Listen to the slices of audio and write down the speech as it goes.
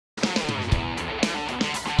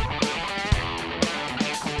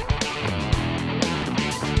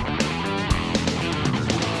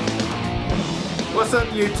What's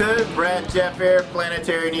up YouTube? Brad Jeff here,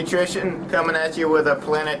 Planetary Nutrition, coming at you with a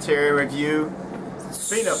Planetary review.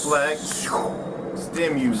 Finaflex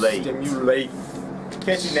Stimul8.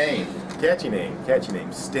 Catchy name.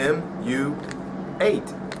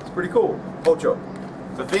 Stimul8. It's pretty cool. Ocho.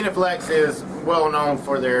 So Finaflex is well known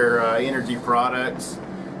for their energy products.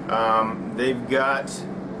 They've got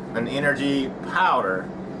an energy powder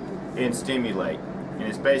in Stimul8, and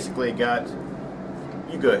it's basically got.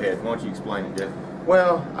 You go ahead. Why don't you explain it, Jeff?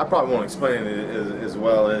 Well, I probably won't explain it as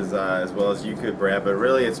well as you could, Brad. But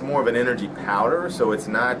really, it's more of an energy powder. So it's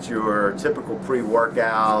not your typical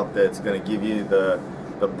pre-workout that's going to give you the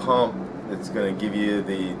pump. It's going to give you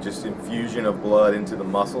the just infusion of blood into the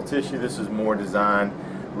muscle tissue. This is more designed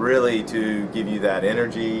really to give you that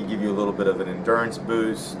energy, give you a little bit of an endurance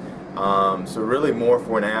boost. So really more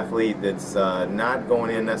for an athlete that's not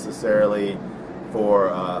going in necessarily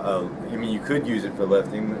for I mean, you could use it for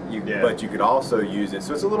lifting, but you could also use it.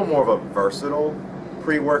 So it's a little more of a versatile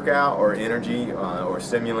pre-workout or energy or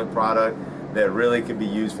stimulant product that really could be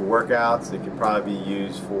used for workouts. It could probably be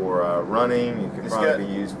used for running. It could probably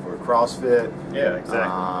be used for CrossFit. Yeah,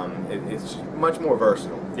 exactly. It's much more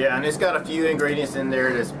versatile. Yeah, and it's got a few ingredients in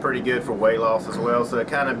there that's pretty good for weight loss as well. So it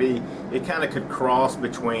kind of could cross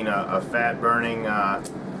between a fat burning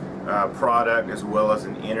product as well as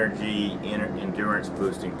an endurance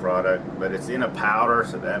boosting product, but it's in a powder,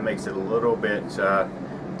 so that makes it a little bit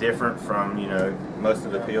different from most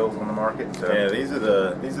of the pills on the market. So yeah, these are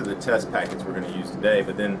the test packets we're going to use today.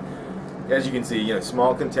 But then, as you can see,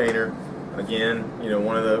 small container. Again,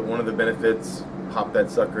 one of the benefits: pop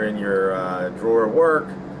that sucker in your drawer at work,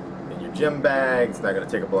 in your gym bag. It's not going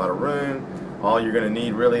to take up a lot of room. All you're going to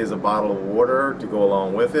need really is a bottle of water to go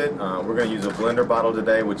along with it. We're going to use a blender bottle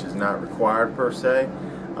today, which is not required per se.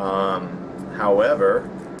 However,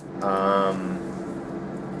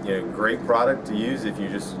 great product to use if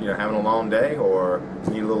you're just having a long day or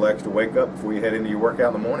need a little extra wake up before you head into your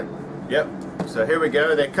workout in the morning. Yep. So here we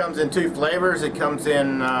go. That comes in 2 flavors. It comes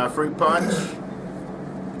in fruit punch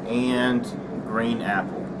and green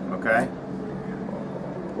apple. Okay.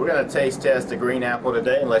 We're going to taste test the green apple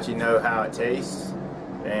today and let you know how it tastes,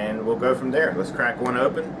 and we'll go from there. Let's crack one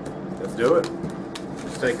open. Let's do it.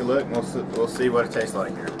 Let's take a look and we'll see what it tastes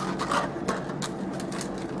like here.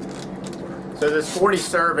 So there's 40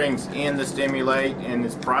 servings in the Stimul8, and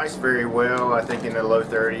it's priced very well. I think in the low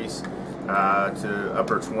 30s to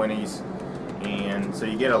upper 20s, and so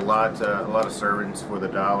you get a lot of servings for the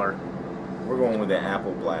 $1. We're going with the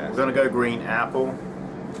apple blast. We're going to go green apple.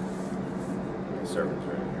 Servings right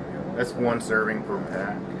here. That's 1 serving per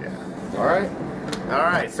pack. Yeah. All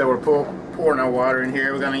right. So we're pouring our water in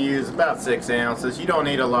here. We're going to use about 6 ounces. You don't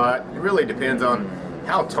need a lot. It really depends on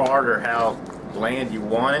how tart or how bland you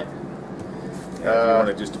want it. If you want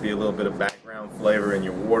it just to be a little bit of background flavor in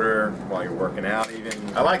your water while you're working out, even.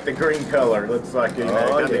 I like the green color. It looks like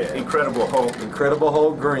the Incredible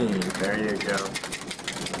Hulk green. There you go.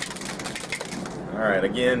 All right.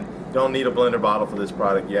 Again, don't need a blender bottle for this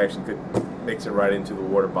product. You actually could mix it right into the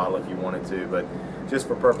water bottle if you wanted to, but just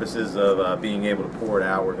for purposes of being able to pour it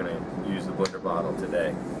out, we're going to use the blender bottle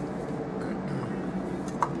today.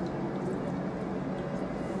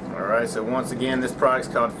 Alright, so once again, this product's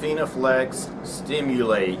called Finaflex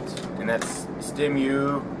Stimul8, and that's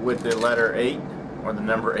Stimu with the letter 8, or the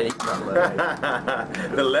number 8, not letter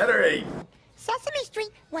 8. The letter 8. Sesame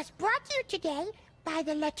Street was brought to you today by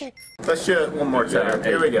the letter. Let's show it one more time.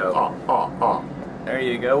 Here we go. There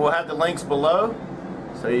you go. We'll have the links below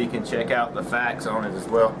so you can check out the facts on it as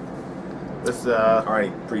well. Let's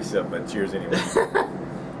already precept, but cheers anyway.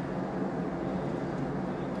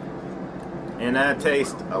 And that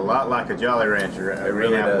tastes a lot like a Jolly Rancher, a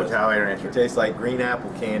green apple Jolly Rancher. It tastes like green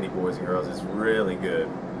apple candy, boys and girls. It's really good.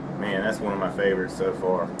 Man, that's one of my favorites so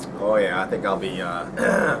far. Oh yeah, I think I'll be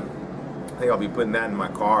putting that in my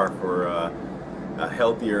car for a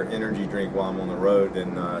healthier energy drink while I'm on the road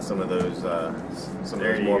than some of those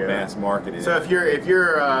more mass marketed. So if you're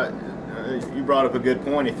you brought up a good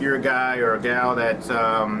point. If you're a guy or a gal that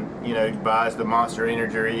buys the Monster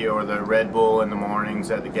Energy or the Red Bull in the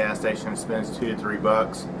mornings at the gas station and spends $2 to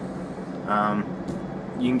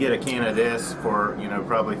 $3, you can get a can of this for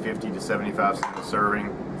probably 50 to 75 cents a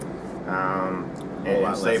serving,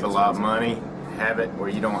 and save a lot of money. Have it where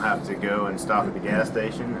you don't have to go and stop at the gas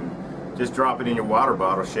station, and just drop it in your water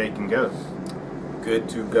bottle, shake and go. Good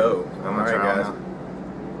to go. All right, guys.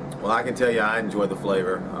 Well, I can tell you I enjoy the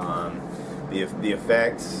flavor. The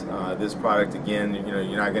effects, this product, again,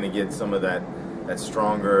 you're not going to get some of that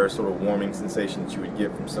stronger sort of warming sensation that you would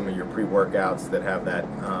get from some of your pre-workouts that have that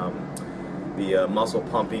the muscle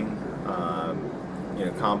pumping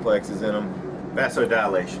complexes in them.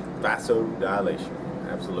 Vasodilation.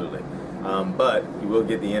 Vasodilation, absolutely. But you will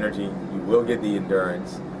get the energy, you will get the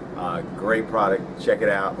endurance. Great product. Check it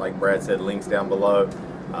out. Like Brad said, links down below.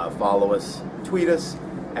 Follow us, tweet us,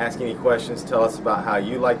 ask any questions, tell us about how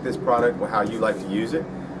you like this product or how you like to use it.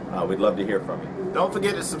 We'd love to hear from you. Don't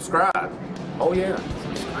forget to subscribe. Oh yeah,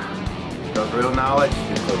 Because real knowledge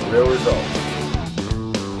for real results.